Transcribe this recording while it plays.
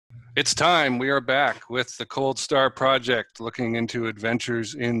It's time. We are back with the Cold Star Project, looking into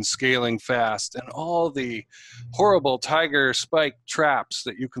adventures in scaling fast and all the horrible tiger spike traps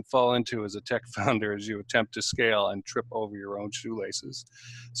that you can fall into as a tech founder as you attempt to scale and trip over your own shoelaces.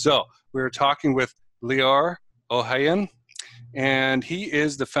 So we're talking with Lior Ohayon, and he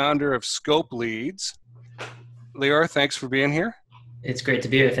is the founder of Scope Leads. Lior, thanks for being here. It's great to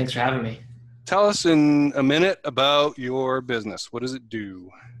be here. Thanks for having me. Tell us in a minute about your business. What does it do?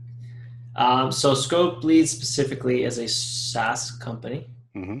 So Scope Leads specifically is a SaaS company,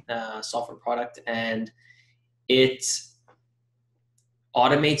 software product, and it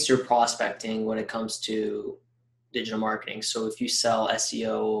automates your prospecting when it comes to digital marketing. So if you sell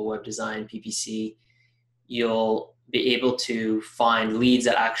SEO, web design, PPC, you'll be able to find leads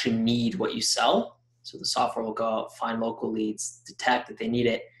that actually need what you sell. So the software will go out, find local leads, detect that they need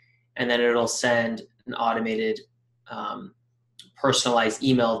it, and then it'll send an automated personalized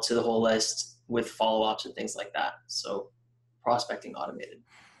email to the whole list with follow-ups and things like that. So prospecting automated.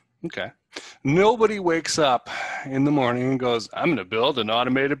 Okay. Nobody wakes up in the morning and goes, I'm going to build an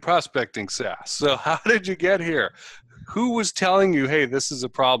automated prospecting SaaS. So how did you get here? Who was telling you, hey, this is a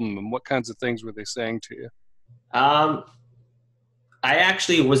problem, and what kinds of things were they saying to you? I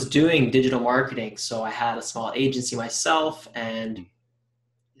actually was doing digital marketing. So I had a small agency myself, and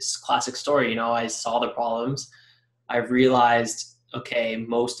this classic story, I saw the problems. I realized, okay,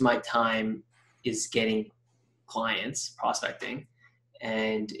 most of my time is getting clients, prospecting.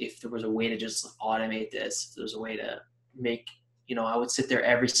 And if there was a way to just automate this, if there was a way to make, I would sit there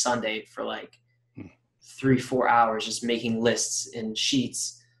every Sunday for like 3-4 hours just making lists in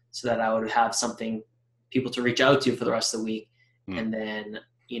sheets so that I would have something people to reach out to for the rest of the week. And then,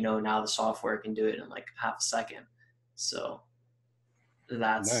 now the software can do it in like half a second. So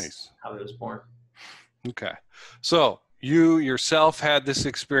that's how it was born. Okay. So you yourself had this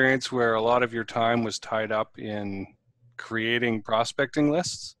experience where a lot of your time was tied up in creating prospecting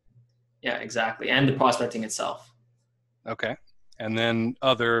lists? Yeah, exactly. And the prospecting itself. Okay. And then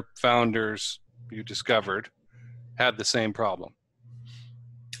other founders you discovered had the same problem.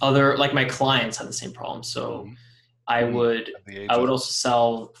 Like my clients had the same problem. So I would also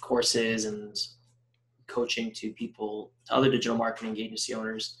sell courses and coaching to other digital marketing agency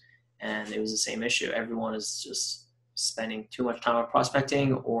owners. And it was the same issue. Everyone is just spending too much time on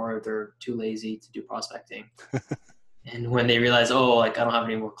prospecting, or they're too lazy to do prospecting. And when they realize, I don't have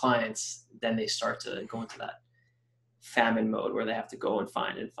any more clients, then they start to go into that famine mode where they have to go and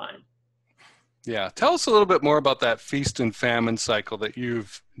find. Yeah. Tell us a little bit more about that feast and famine cycle that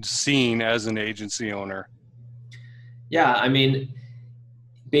you've seen as an agency owner. Yeah. I mean,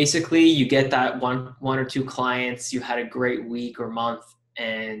 basically you get that one or two clients, you had a great week or month,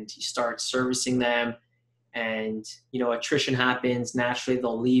 and you start servicing them, and attrition happens. Naturally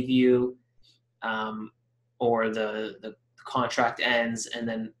they'll leave you, or the contract ends, and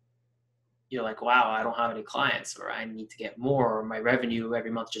then you're like, wow, I don't have any clients, or I need to get more, or my revenue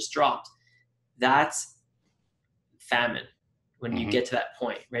every month just dropped. That's famine. When you get to that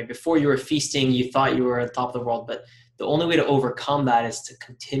point, right? Before you were feasting, you thought you were at the top of the world, but the only way to overcome that is to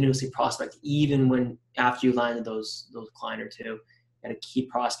continuously prospect, even after you landed those client or two. You got to keep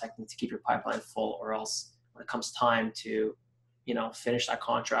prospecting to keep your pipeline full, or else when it comes time to, finish that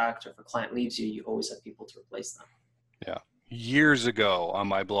contract, or if a client leaves you, you always have people to replace them. Yeah. Years ago on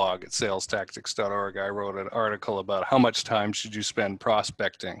my blog at salestactics.org, I wrote an article about how much time should you spend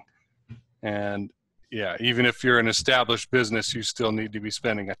prospecting. And yeah, even if you're an established business, you still need to be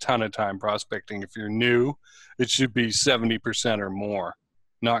spending a ton of time prospecting. If you're new, it should be 70% or more.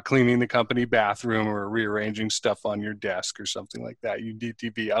 Not cleaning the company bathroom or rearranging stuff on your desk or something like that. You need to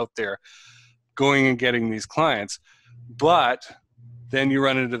be out there going and getting these clients. But then you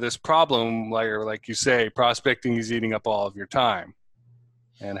run into this problem, like you say, prospecting is eating up all of your time.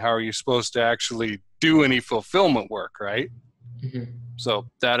 And how are you supposed to actually do any fulfillment work, right? So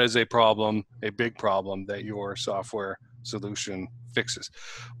that is a problem, a big problem that your software solution fixes.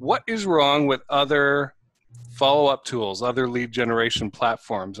 What is wrong with other follow-up tools, other lead generation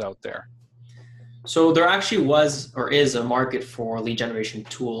platforms out there? So there actually was or is a market for lead generation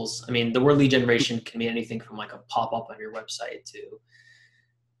tools. I mean, the word lead generation can mean anything from like a pop-up on your website to,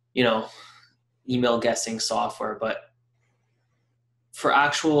 email guessing software. But for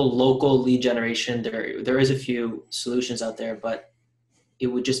actual local lead generation, there is a few solutions out there, but it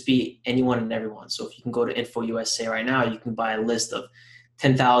would just be anyone and everyone. So if you can go to Info USA right now, you can buy a list of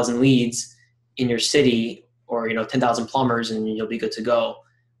 10,000 leads in your city, or 10,000 plumbers, and you'll be good to go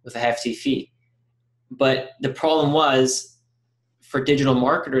with a hefty fee. But the problem was, for digital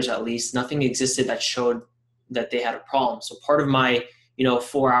marketers at least, nothing existed that showed that they had a problem. So part of my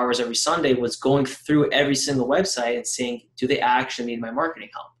 4 hours every Sunday was going through every single website and saying, do they actually need my marketing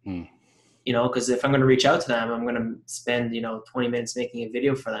help? Because if I'm going to reach out to them, I'm going to spend, 20 minutes making a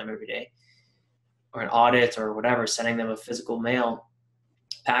video for them every day, or an audit or whatever, sending them a physical mail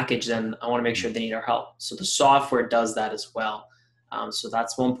package, then I want to make sure they need our help. So the software does that as well. So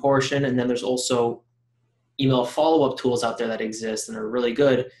that's one portion. And then there's also email follow-up tools out there that exist and are really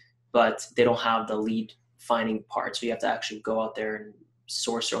good, but they don't have the lead finding part. So you have to actually go out there and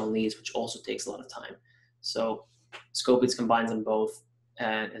source your own leads, which also takes a lot of time. So ScopeLeads combines them both,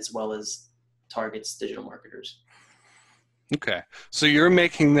 as well as targets digital marketers. Okay. So you're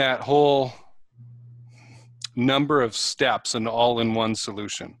making that whole number of steps an all-in-one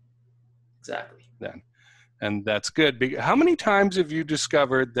solution. Exactly. Then. And that's good. How many times have you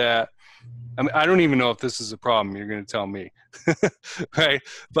discovered that, I mean, I don't even know if this is a problem, you're going to tell me, right?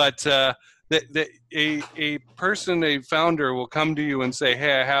 But a person, a founder will come to you and say,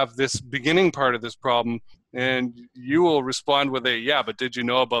 hey, I have this beginning part of this problem, and you will respond with yeah, but did you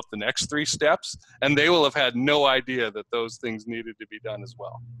know about the next 3 steps? And they will have had no idea that those things needed to be done as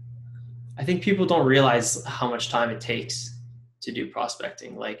well. I think people don't realize how much time it takes to do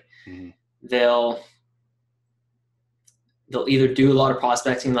prospecting. Like they'll either do a lot of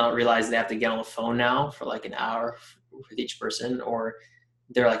prospecting and not realize they have to get on the phone now for like an hour with each person, or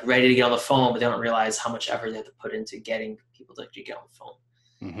they're like ready to get on the phone, but they don't realize how much effort they have to put into getting people to actually get on the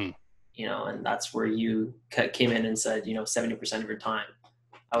phone. And that's where you came in and said, 70% of your time.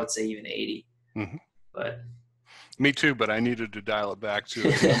 I would say even 80. But me too, but I needed to dial it back to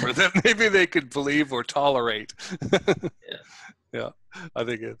a number that maybe they could believe or tolerate. Yeah. I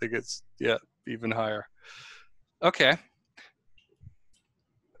think it's even higher. Okay.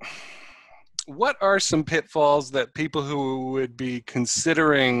 What are some pitfalls that people who would be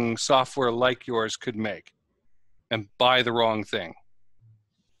considering software like yours could make and buy the wrong thing?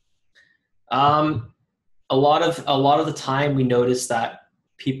 A lot of the time we notice that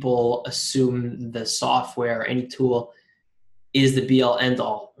people assume the software or any tool is the be all end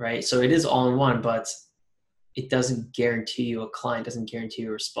all, right? So it is all in one, but it doesn't guarantee you a client, doesn't guarantee you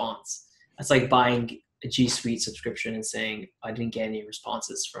a response. That's like buying a G Suite subscription and saying, I didn't get any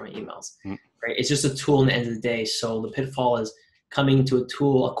responses from my emails, right? It's just a tool in the end of the day. So the pitfall is coming to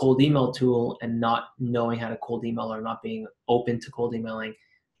a cold email tool, and not knowing how to cold email, or not being open to cold emailing,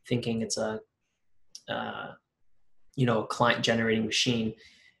 thinking it's a client generating machine.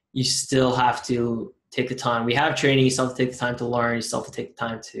 You still have to take the time. We have training. You still have to take the time to learn. You still have to take the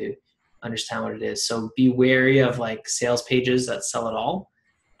time to understand what it is. So be wary of like sales pages that sell it all,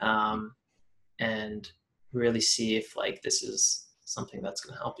 and really see if like this is something that's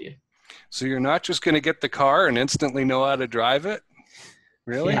going to help you. So you're not just going to get the car and instantly know how to drive it?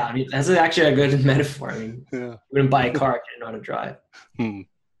 Really? Yeah, I mean, that's actually a good metaphor. I mean, you wouldn't buy a car if you didn't know how to drive.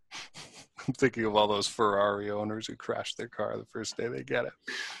 I'm thinking of all those Ferrari owners who crash their car the first day they get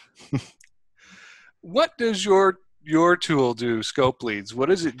it. What does your tool do, ScopeLeads? What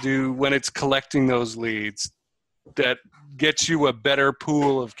does it do when it's collecting those leads that gets you a better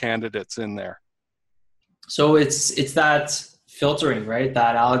pool of candidates in there? So it's that filtering, right?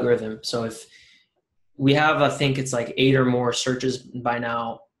 That algorithm. So if we have, I think it's like 8 or more searches by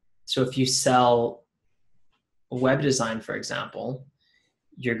now. So if you sell web design, for example,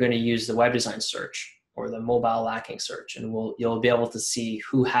 you're going to use the web design search or the mobile lacking search, and you'll be able to see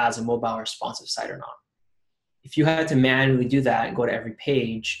who has a mobile responsive site or not. If you had to manually do that and go to every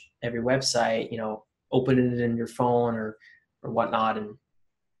page, every website, open it in your phone or whatnot, and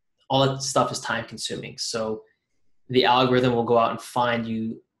all that stuff is time consuming. So the algorithm will go out and find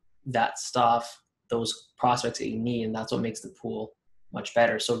you that stuff, those prospects that you need, and that's what makes the pool much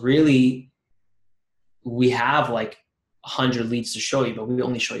better. So really, we have like 100 leads to show you, but we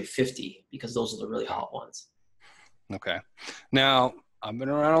only show you 50 because those are the really hot ones. Okay. Now, I've been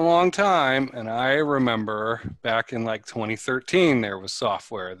around a long time, and I remember back in like 2013, there was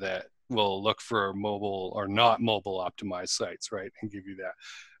software that will look for mobile or not mobile optimized sites, right, and give you that.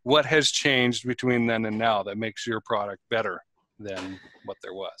 What has changed between then and now that makes your product better than what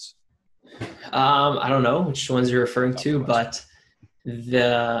there was? I don't know which ones you're referring to, but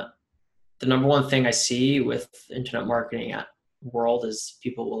the number one thing I see with internet marketing world is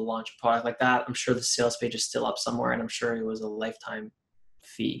people will launch a product like that. I'm sure the sales page is still up somewhere, and I'm sure it was a lifetime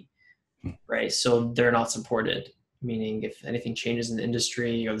fee, right? So they're not supported, meaning if anything changes in the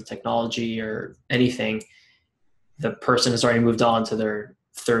industry or the technology or anything, the person has already moved on to their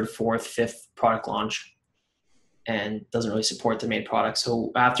 3rd, 4th, 5th product launch and doesn't really support the main product.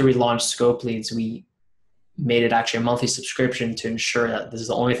 So after we launched ScopeLeads, we made it actually a monthly subscription to ensure that this is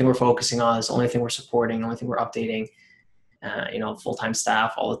the only thing we're focusing on, this is the only thing we're supporting, the only thing we're updating. full-time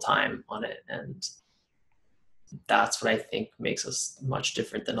staff all the time on it. And that's what I think makes us much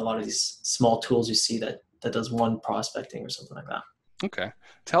different than a lot of these small tools you see that does one prospecting or something like that. Okay.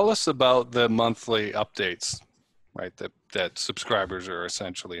 Tell us about the monthly updates, right, that subscribers are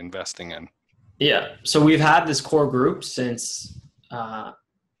essentially investing in. Yeah. So we've had this core group since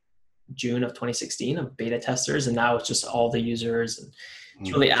June of 2016 of beta testers, and now it's just all the users, and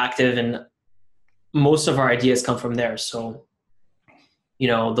it's really active, and most of our ideas come from there. So,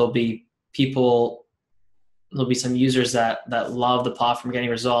 there'll be some users that love the platform getting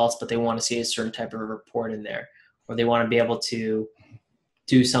results, but they want to see a certain type of report in there, or they want to be able to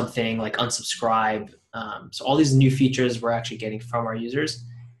do something like unsubscribe. So all these new features we're actually getting from our users,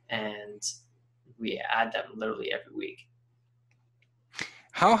 and we add them literally every week.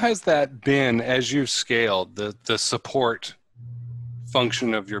 How has that been as you've scaled the support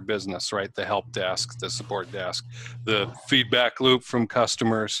function of your business, right? The help desk, the support desk, the feedback loop from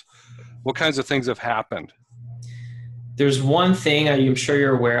customers. What kinds of things have happened? There's one thing I'm sure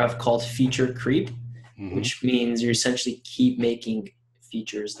you're aware of called feature creep, which means you essentially keep making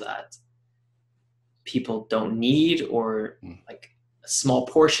features that people don't need, or like a small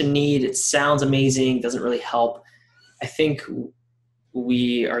portion need. It sounds amazing, doesn't really help. I think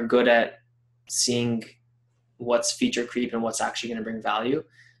we are good at seeing what's feature creep and what's actually going to bring value.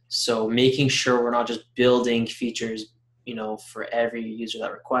 So making sure we're not just building features, for every user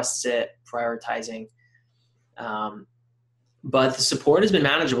that requests it, prioritizing. But the support has been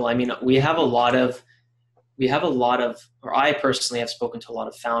manageable. I mean, or I personally have spoken to a lot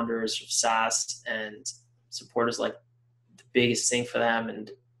of founders of SaaS, and supporters, like the biggest thing for them,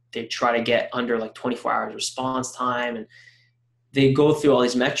 and they try to get under like 24 hours response time, and they go through all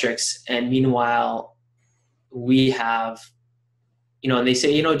these metrics. And meanwhile, we have, and they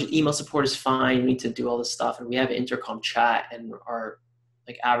say, email support is fine, you need to do all this stuff. And we have intercom chat, and our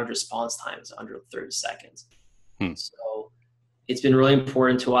like average response time is under 30 seconds. So it's been really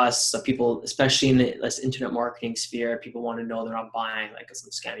important to us. So people, especially in this internet marketing sphere, people want to know they're not buying like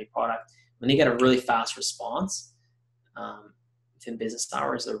some scammy product. When they get a really fast response within business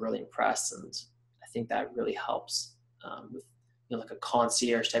hours, they're really impressed. And I think that really helps with like a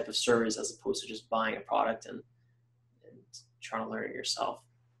concierge type of service, as opposed to just buying a product and trying to learn it yourself.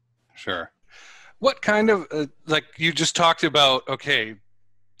 Sure. What kind of, like you just talked about, okay,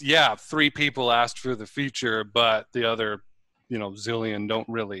 yeah, 3 people asked for the feature, but the other,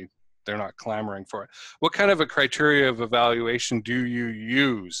 zillion they're not clamoring for it. What kind of a criteria of evaluation do you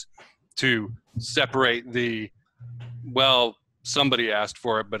use to separate somebody asked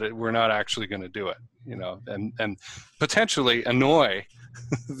for it, but we're not actually going to do it, and potentially annoy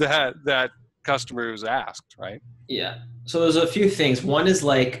that customer who's asked, right? Yeah. So there's a few things. One is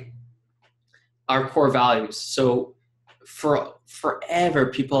like our core values. So for forever,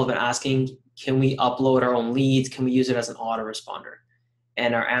 people have been asking, can we upload our own leads? Can we use it as an autoresponder?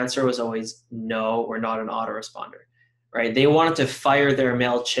 And our answer was always, no, we're not an autoresponder, right? They wanted to fire their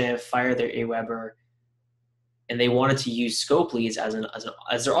MailChimp, fire their Aweber, and they wanted to use Scope Leads as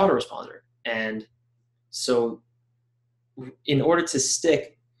their autoresponder. And so in order to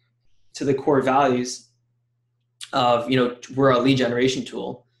stick to the core values of, we're a lead generation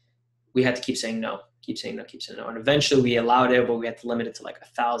tool, we had to keep saying no. And eventually we allowed it, but we had to limit it to like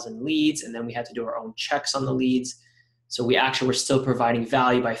 1,000 leads. And then we had to do our own checks on the leads. So we actually were still providing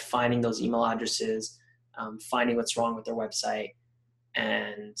value by finding those email addresses, finding what's wrong with their website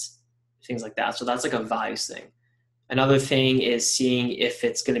and things like that. So that's like a values thing. Another thing is seeing if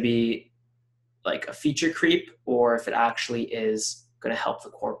it's going to be like a feature creep, or if it actually is going to help the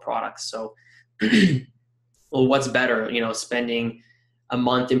core product. So, well, what's better, spending a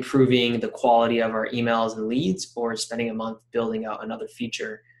month improving the quality of our emails and leads, or spending a month building out another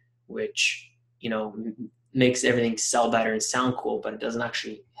feature, which, makes everything sell better and sound cool, but it doesn't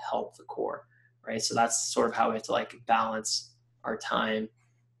actually help the core, right? So that's sort of how we have to like balance our time,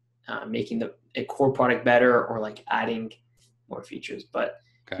 making a core product better, or like adding more features. But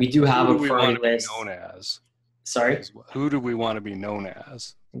we do have a priority list. Known as? Sorry? Who do we want to be known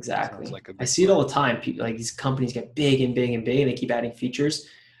as? Exactly. I see it all the time. People, like these companies get big and big and big, and they keep adding features.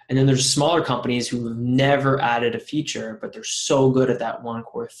 And then there's smaller companies who have never added a feature, but they're so good at that one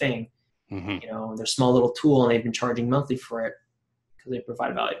core thing. Their small little tool, and they've been charging monthly for it because they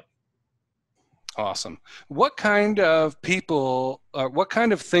provide value. Awesome. What kind of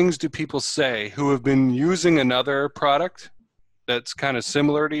things do people say who have been using another product that's kind of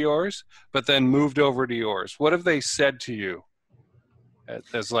similar to yours, but then moved over to yours? What have they said to you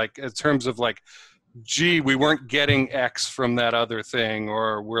as like, in terms of like gee, we weren't getting X from that other thing,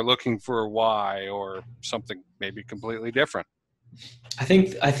 or we're looking for Y, or something maybe completely different? I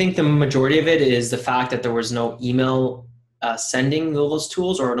think the majority of it is the fact that there was no email sending those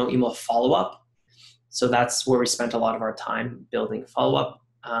tools or no email follow-up. So that's where we spent a lot of our time building follow-up.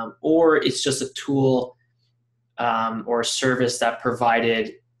 Or it's just a tool or a service that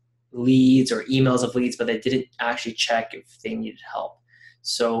provided leads or emails of leads, but they didn't actually check if they needed help.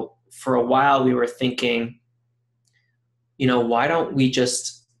 So for a while we were thinking, why don't we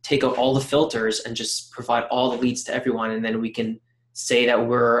just take out all the filters and just provide all the leads to everyone, and then we can say that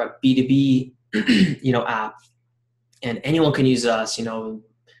we're a B2B app, and anyone can use us,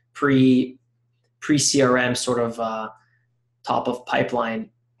 pre CRM sort of top of pipeline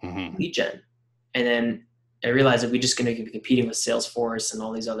lead gen. And then I realized that we're just going to be competing with Salesforce and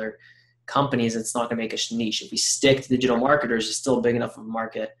all these other companies. It's not going to make us niche. If we stick to digital marketers, it's still big enough of a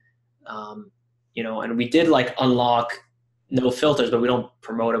market. And we did unlock no filters, but we don't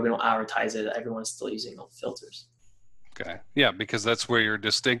promote it. We don't advertise it. Everyone's still using no filters. Okay. Yeah, because that's where your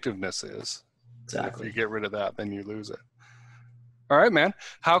distinctiveness is. Exactly. If you get rid of that, then you lose it. All right, man.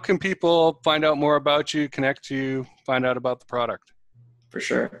 How can people find out more about you, connect to you, find out about the product? For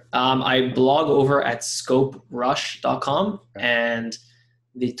sure. I blog over at scoperush.com, and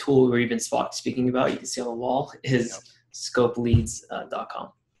the tool we've been speaking about, you can see on the wall, is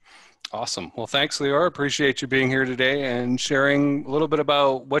scopeleads.com. Awesome. Well, thanks, Lior. Appreciate you being here today and sharing a little bit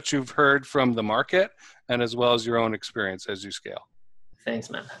about what you've heard from the market and as well as your own experience as you scale. Thanks,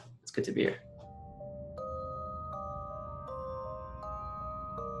 man. It's good to be here.